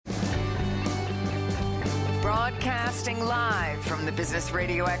Broadcasting live from the Business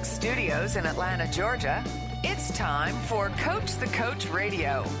Radio X studios in Atlanta, Georgia, it's time for Coach the Coach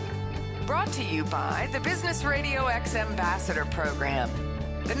Radio. Brought to you by the Business Radio X Ambassador Program,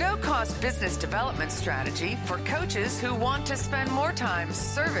 the no-cost business development strategy for coaches who want to spend more time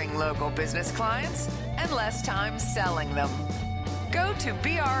serving local business clients and less time selling them. Go to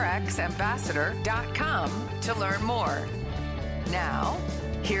brxambassador.com to learn more. Now,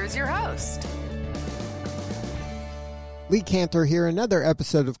 here's your host. Lee Cantor here, another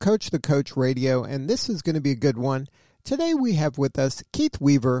episode of Coach the Coach Radio, and this is going to be a good one. Today we have with us Keith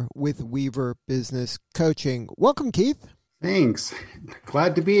Weaver with Weaver Business Coaching. Welcome, Keith. Thanks.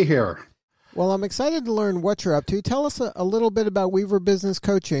 Glad to be here. Well, I'm excited to learn what you're up to. Tell us a little bit about Weaver Business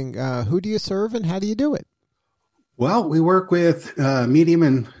Coaching. Who do you serve and how do you do it? Well, we work with medium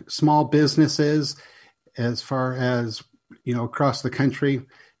and small businesses as far as, across the country.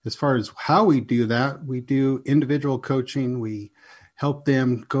 As far as how we do that, we do individual coaching. We help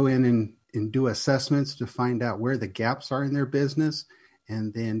them go in and do assessments to find out where the gaps are in their business.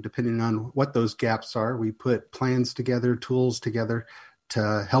 And then depending on what those gaps are, we put plans together, tools together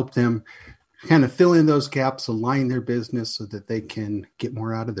to help them kind of fill in those gaps, align their business so that they can get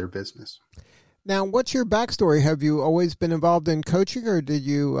more out of their business. Now, what's your backstory? Have you always been involved in coaching, or did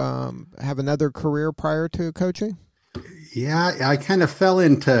you have another career prior to coaching? Yeah, I kind of fell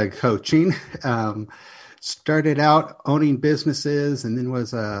into coaching. Started out owning businesses and then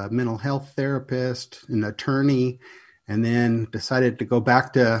was a mental health therapist, an attorney, and then decided to go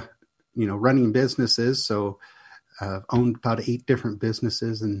back to, running businesses. So owned about 8 different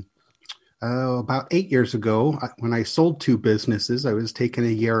businesses. And about 8 years ago, when I sold 2 businesses, I was taking a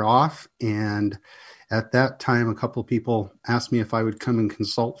year off. And at that time, a couple of people asked me if I would come and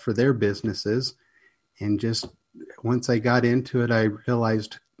consult for their businesses. And just once I got into it, I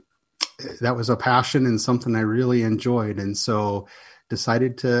realized that was a passion and something I really enjoyed. And so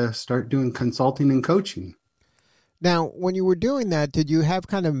decided to start doing consulting and coaching. Now, when you were doing that, did you have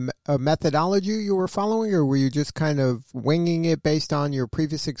kind of a methodology you were following, or were you just kind of winging it based on your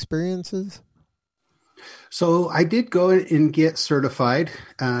previous experiences? So I did go and get certified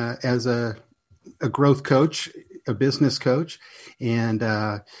as a growth coach, a business coach, and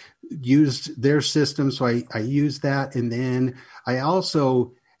used their system. So I used that. And then I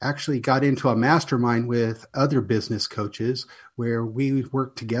also actually got into a mastermind with other business coaches where we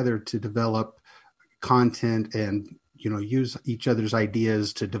worked together to develop content and, use each other's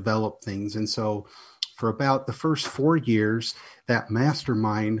ideas to develop things. And so for about the first 4 years, that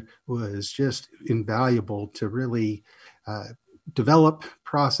mastermind was just invaluable to really develop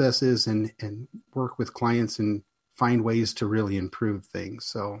processes and work with clients and find ways to really improve things.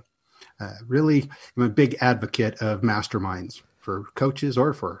 So really, I'm a big advocate of masterminds for coaches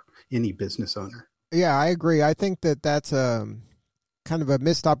or for any business owner. Yeah, I agree. I think that's kind of a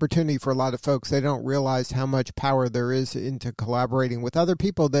missed opportunity for a lot of folks. They don't realize how much power there is into collaborating with other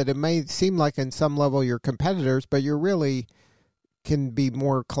people, that it may seem like in some level you're competitors, but you really can be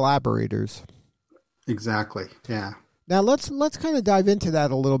more collaborators. Exactly. Yeah. Now let's kind of dive into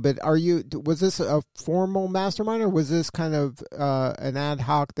that a little bit. Was this a formal mastermind, or was this kind of an ad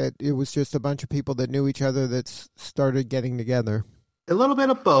hoc that it was just a bunch of people that knew each other that started getting together? A little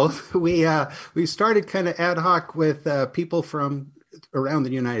bit of both. We started kind of ad hoc with people from around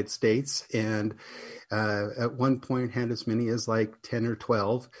the United States, and at one point had as many as like 10 or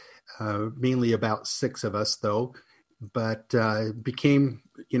 12, mainly about 6 of us though, but became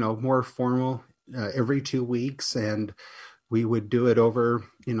more formal. Every 2 weeks, and we would do it over,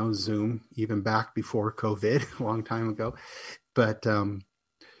 Zoom, even back before COVID, a long time ago. But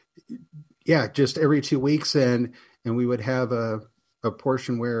just every 2 weeks, and we would have a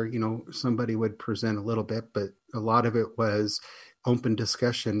portion where somebody would present a little bit, but a lot of it was open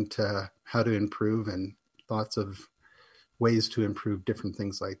discussion to how to improve and thoughts of ways to improve different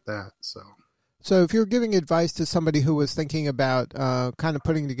things like that. So if you're giving advice to somebody who was thinking about kind of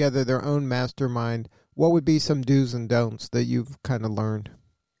putting together their own mastermind, what would be some do's and don'ts that you've kind of learned?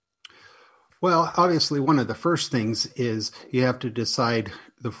 Well, obviously, one of the first things is you have to decide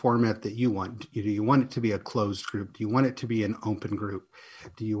the format that you want. Do you want it to be a closed group? Do you want it to be an open group?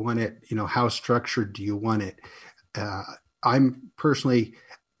 Do you want it, how structured do you want it? I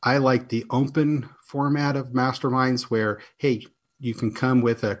like the open format of masterminds where, hey, you can come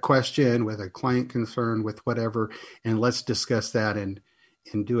with a question, with a client concern, with whatever, and let's discuss that and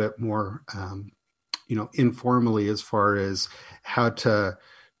do it more, informally as far as how to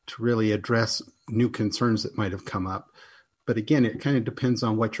really address new concerns that might have come up. But again, it kind of depends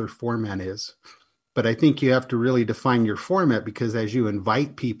on what your format is. But I think you have to really define your format, because as you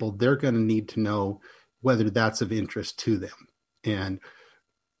invite people, they're going to need to know, whether that's of interest to them. And,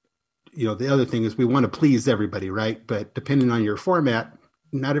 the other thing is we want to please everybody, right? But depending on your format,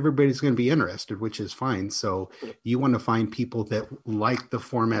 not everybody's going to be interested, which is fine. So you want to find people that like the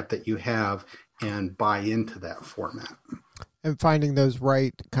format that you have and buy into that format. And finding those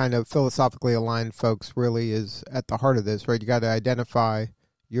right kind of philosophically aligned folks really is at the heart of this, right? You got to identify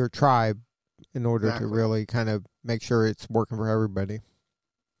your tribe in order to really kind of make sure it's working for everybody.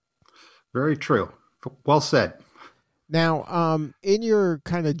 Very true. Well said. Now, in your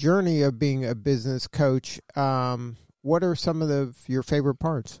kind of journey of being a business coach, what are some of your favorite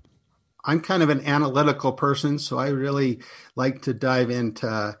parts? I'm kind of an analytical person, so I really like to dive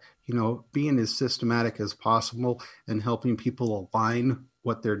into, being as systematic as possible and helping people align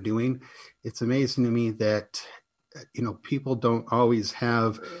what they're doing. It's amazing to me that, people don't always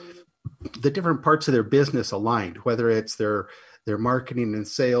have the different parts of their business aligned, whether it's their marketing and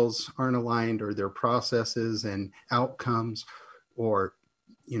sales aren't aligned, or their processes and outcomes, or,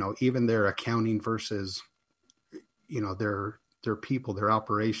 even their accounting versus, their people, their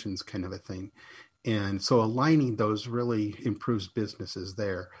operations kind of a thing. And so aligning those really improves businesses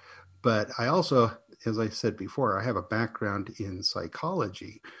there. But I also, as I said before, I have a background in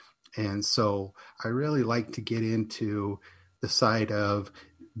psychology. And so I really like to get into the side of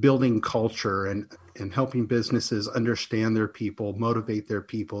building culture and helping businesses understand their people, motivate their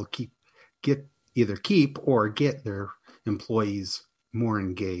people, get their employees more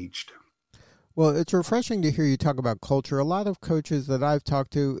engaged. Well, it's refreshing to hear you talk about culture. A lot of coaches that I've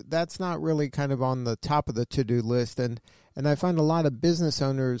talked to, that's not really kind of on the top of the to-do list. And I find a lot of business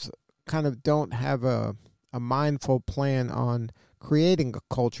owners kind of don't have a mindful plan on creating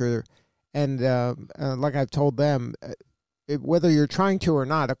a culture. And like I've told them, whether you're trying to or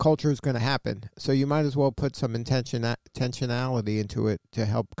not, a culture is going to happen. So you might as well put some intentionality into it to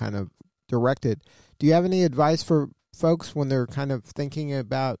help kind of direct it. Do you have any advice for folks when they're kind of thinking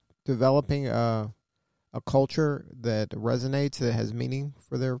about developing a culture that resonates, that has meaning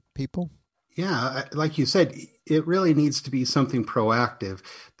for their people? Yeah, like you said, it really needs to be something proactive.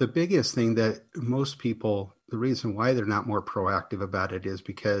 The biggest thing that most people, the reason why they're not more proactive about it is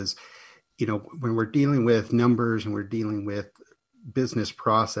because, when we're dealing with numbers and we're dealing with business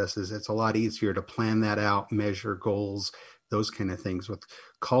processes, it's a lot easier to plan that out, measure goals, those kind of things. With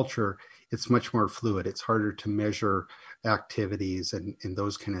culture, it's much more fluid. It's harder to measure activities and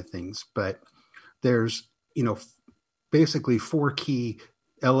those kind of things. But there's, basically 4 key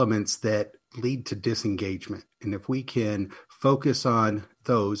elements that lead to disengagement. And if we can focus on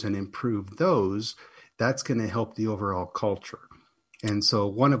those and improve those, that's going to help the overall culture. And so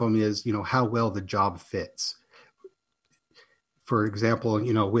one of them is, how well the job fits. For example,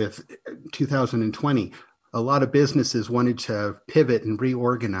 with 2020, a lot of businesses wanted to pivot and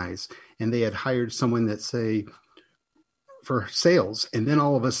reorganize, and they had hired someone that, say, for sales, and then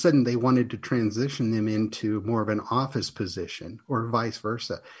all of a sudden they wanted to transition them into more of an office position or vice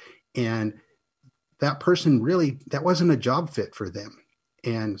versa. And that person that wasn't a job fit for them.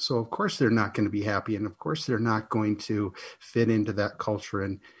 And so, of course, they're not going to be happy. And of course, they're not going to fit into that culture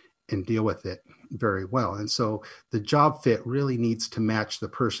and deal with it very well. And so the job fit really needs to match the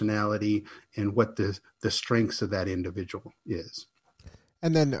personality and what the strengths of that individual is.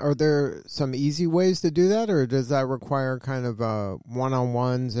 And then are there some easy ways to do that, or does that require kind of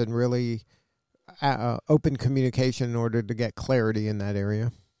one-on-ones and really open communication in order to get clarity in that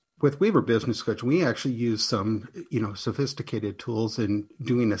area? With Weaver Business Coach, we actually use some, sophisticated tools in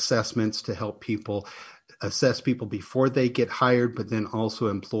doing assessments to help people assess people before they get hired, but then also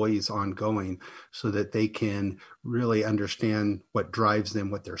employees ongoing, so that they can really understand what drives them,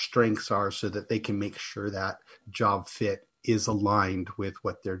 what their strengths are, so that they can make sure that job fit is aligned with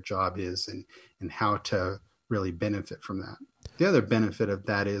what their job is and how to really benefit from that. The other benefit of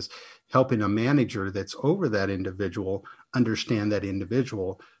that is helping a manager that's over that individual understand that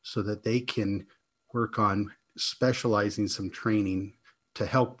individual, so that they can work on specializing some training to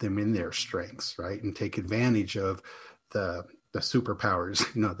help them in their strengths, right? And take advantage of the superpowers,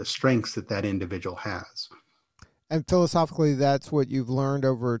 the strengths that individual has. And philosophically, that's what you've learned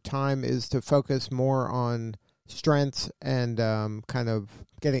over time, is to focus more on strengths and kind of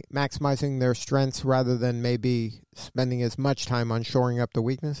maximizing their strengths rather than maybe spending as much time on shoring up the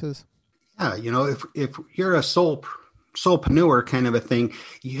weaknesses? Yeah, if you're a soulpreneur kind of a thing,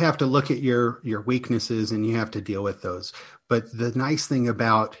 you have to look at your weaknesses and you have to deal with those. But the nice thing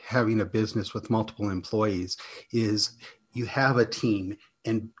about having a business with multiple employees is you have a team,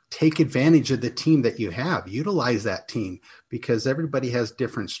 and take advantage of the team that you have. Utilize that team, because everybody has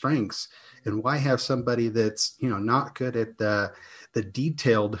different strengths. And why have somebody that's, not good at the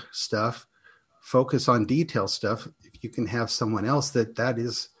detailed stuff, focus on detail stuff, if you can have someone else that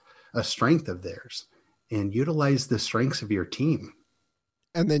is a strength of theirs, and utilize the strengths of your team.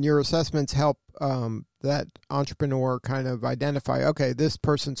 And then your assessments help that entrepreneur kind of identify, okay, this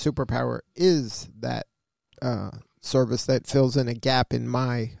person's superpower is that service that fills in a gap in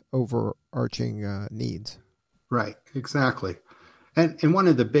my overarching needs. Right, exactly. And one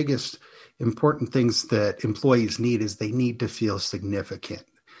of the biggest important things that employees need is they need to feel significant.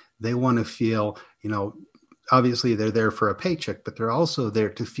 They want to feel, obviously they're there for a paycheck, but they're also there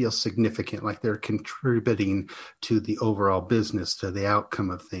to feel significant, like they're contributing to the overall business, to the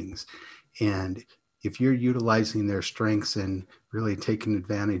outcome of things. And if you're utilizing their strengths and really taking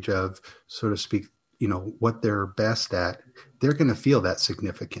advantage of, so to speak, what they're best at, they're going to feel that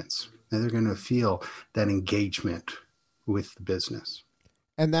significance, and they're going to feel that engagement with the business.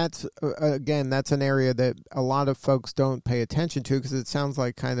 And that's, again, that's an area that a lot of folks don't pay attention to, because it sounds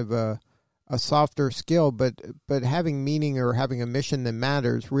like kind of a softer skill, but having meaning or having a mission that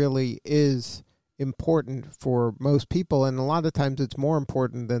matters really is important for most people. And a lot of times it's more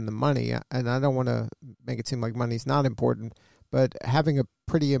important than the money. And I don't want to make it seem like money's not important, but having a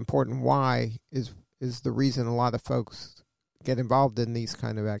pretty important why is the reason a lot of folks get involved in these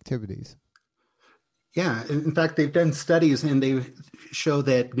kind of activities. Yeah. In fact, they've done studies and they show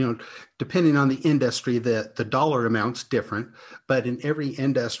that, depending on the industry, the dollar amount's different, but in every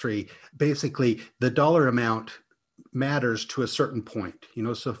industry, basically the dollar amount matters to a certain point.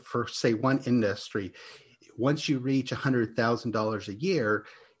 So for, say, one industry, once you reach $100,000 a year,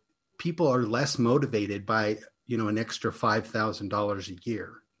 people are less motivated by, an extra $5,000 a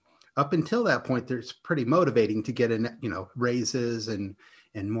year. Up until that point, it's pretty motivating to get raises and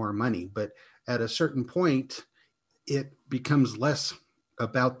more money. But at a certain point, it becomes less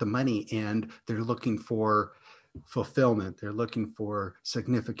about the money, and they're looking for fulfillment. They're looking for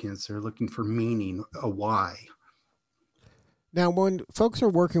significance. They're looking for meaning, a why. Now, when folks are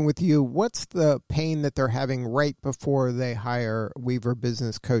working with you, what's the pain that they're having right before they hire Weaver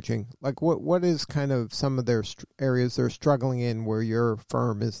Business Coaching? Like, what is kind of some of their areas they're struggling in where your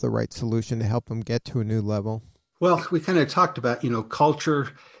firm is the right solution to help them get to a new level? Well, we kind of talked about, culture,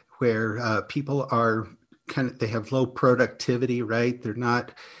 where people are they have low productivity, right? They're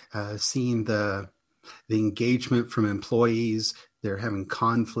not seeing the engagement from employees. They're having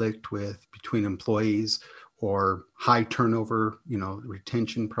conflict between employees, or high turnover,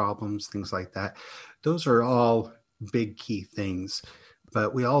 retention problems, things like that. Those are all big key things.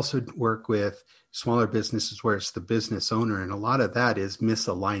 But we also work with smaller businesses where it's the business owner. And a lot of that is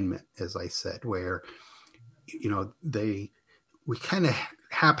misalignment, as I said, where, we kind of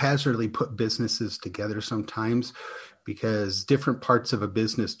haphazardly put businesses together sometimes because different parts of a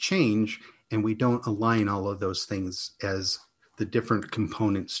business change, and we don't align all of those things as the different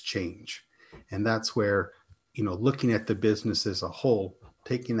components change. And that's where, looking at the business as a whole,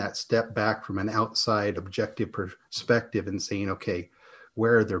 taking that step back from an outside objective perspective and saying, okay,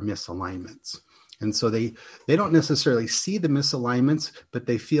 where are their misalignments? And so they don't necessarily see the misalignments, but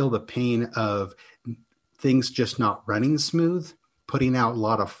they feel the pain of things just not running smooth, putting out a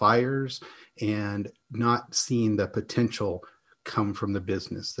lot of fires, and not seeing the potential come from the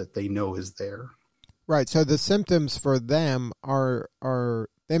business that they know is there. Right. So the symptoms for them are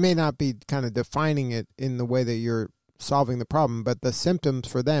they may not be kind of defining it in the way that you're solving the problem, but the symptoms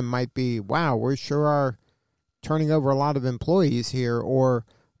for them might be, wow, we sure are turning over a lot of employees here, or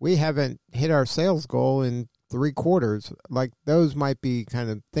we haven't hit our sales goal in 3 quarters. Like, those might be kind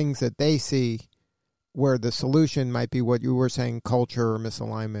of things that they see, where the solution might be what you were saying, culture or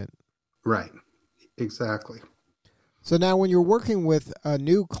misalignment. Right. Exactly. So now when you're working with a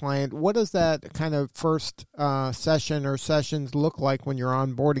new client, what does that kind of first session or sessions look like when you're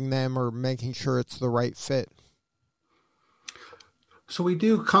onboarding them or making sure it's the right fit? So we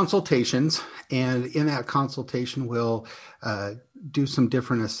do consultations, and in that consultation, we'll do some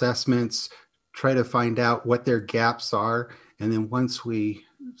different assessments, try to find out what their gaps are. And then once we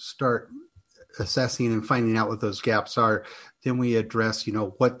start assessing and finding out what those gaps are, then we address,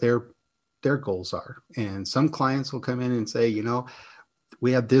 what their goals are. And some clients will come in and say,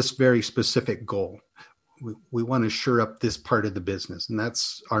 we have this very specific goal. We want to shore up this part of the business, and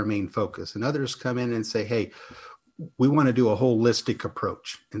that's our main focus. And others come in and say, hey, we want to do a holistic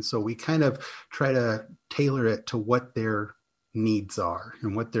approach. And so we kind of try to tailor it to what their needs are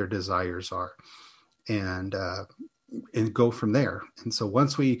and what their desires are, and go from there. And so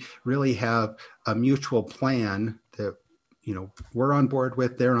once we really have a mutual plan that, we're on board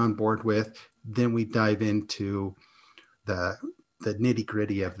with, they're on board with, then we dive into the nitty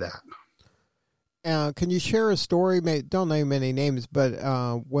gritty of that. Can you share a story? Don't name any names, but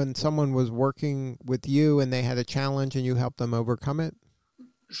when someone was working with you and they had a challenge and you helped them overcome it?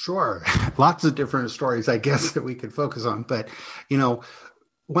 Sure. Lots of different stories, I guess, that we could focus on. But,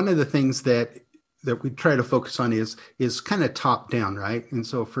 one of the things that we try to focus on is kind of top down, right? And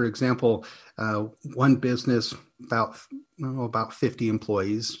so, for example, one business, about 50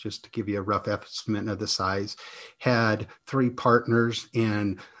 employees, just to give you a rough estimate of the size, had 3 partners,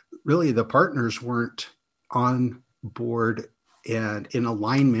 and really the partners weren't on board and in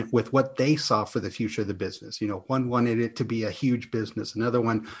alignment with what they saw for the future of the business. One wanted it to be a huge business. Another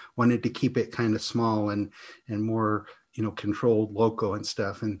one wanted to keep it kind of small and more, controlled, local and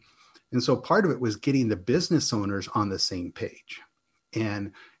stuff. And so part of it was getting the business owners on the same page.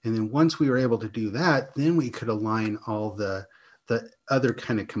 And then once we were able to do that, then we could align all the other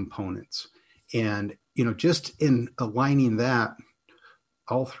kind of components. And, just in aligning that,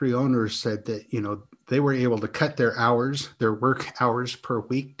 all 3 owners said that, they were able to cut their work hours per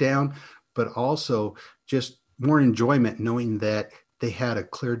week down, but also just more enjoyment knowing that they had a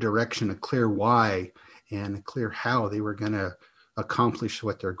clear direction, a clear why, and a clear how they were going to accomplish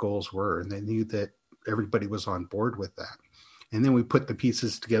what their goals were. And they knew that everybody was on board with that. And then we put the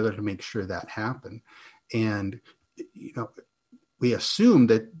pieces together to make sure that happened. And, we assume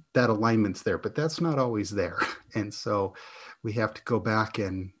that alignment's there, but that's not always there. And so we have to go back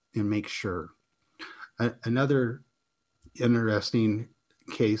and make sure. Another interesting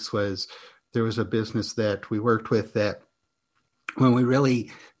case was there was a business that we worked with that when we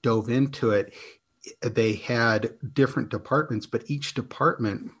really dove into it, they had different departments, but each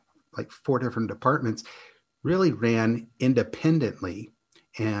department, like 4 different departments, really ran independently.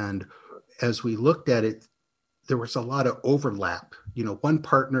 And as we looked at it, there was a lot of overlap.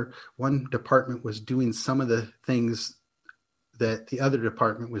 One department was doing some of the things that the other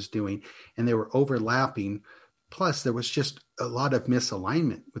department was doing, and they were overlapping. Plus, there was just a lot of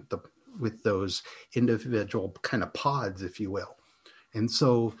misalignment with those individual kind of pods, if you will. And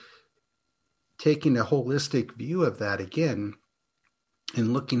so taking a holistic view of that again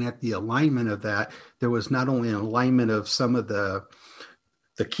and looking at the alignment of that, there was not only an alignment of some of the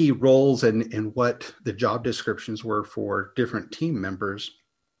key roles and what the job descriptions were for different team members,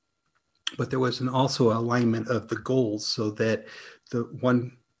 but there was also alignment of the goals so that the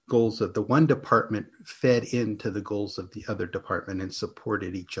goals of the one department fed into the goals of the other department and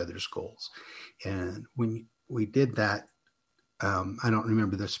supported each other's goals. And when we did that, I don't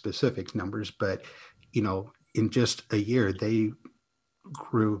remember the specific numbers, but, in just a year, they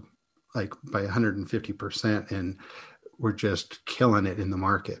grew like by 150% and were just killing it in the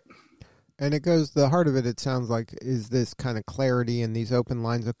market. And the heart of it, it sounds like, is this kind of clarity and these open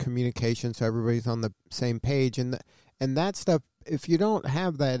lines of communication so everybody's on the same page. And that stuff, if you don't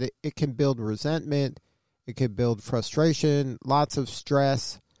have that, it can build resentment, it can build frustration, lots of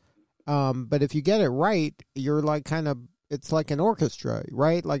stress. But if you get it right, you're like it's like an orchestra,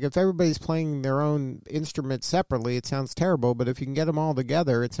 right? Like if everybody's playing their own instrument separately, it sounds terrible. But if you can get them all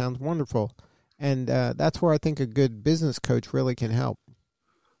together, it sounds wonderful. And that's where I think a good business coach really can help.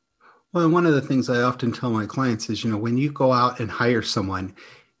 Well, one of the things I often tell my clients is, when you go out and hire someone,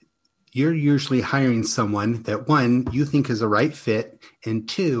 you're usually hiring someone that, 1, you think is a right fit, and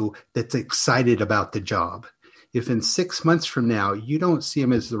 2, that's excited about the job. If in 6 months from now, you don't see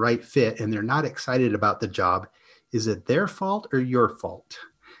them as the right fit and they're not excited about the job, is it their fault or your fault?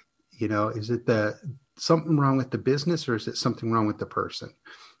 Is it something wrong with the business or is it something wrong with the person?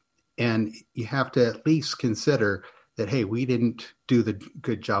 And you have to at least consider that, hey, we didn't do the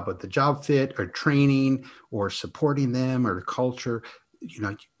good job of the job fit or training or supporting them or the culture.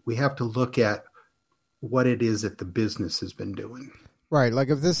 We have to look at what it is that the business has been doing. Right. Like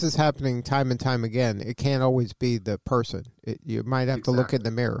if this is happening time and time again, it can't always be the person. You might have to look in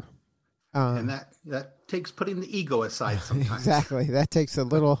the mirror. And that takes putting the ego aside sometimes. Exactly. That takes a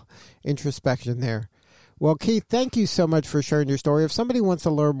little introspection there. Well, Keith, thank you so much for sharing your story. If somebody wants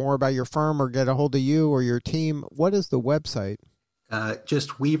to learn more about your firm or get a hold of you or your team, what is the website?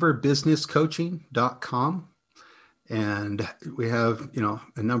 Just weaverbusinesscoaching.com. And we have,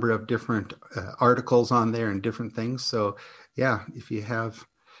 a number of different articles on there and different things. So, yeah, if you have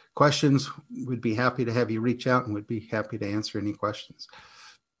questions, we'd be happy to have you reach out and we'd be happy to answer any questions.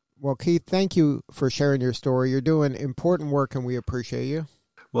 Well, Keith, thank you for sharing your story. You're doing important work and we appreciate you.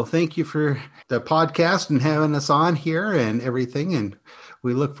 Well, thank you for the podcast and having us on here and everything. And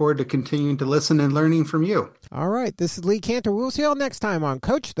we look forward to continuing to listen and learning from you. All right. This is Lee Cantor. We'll see you all next time on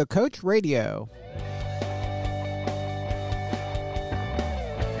Coach the Coach Radio.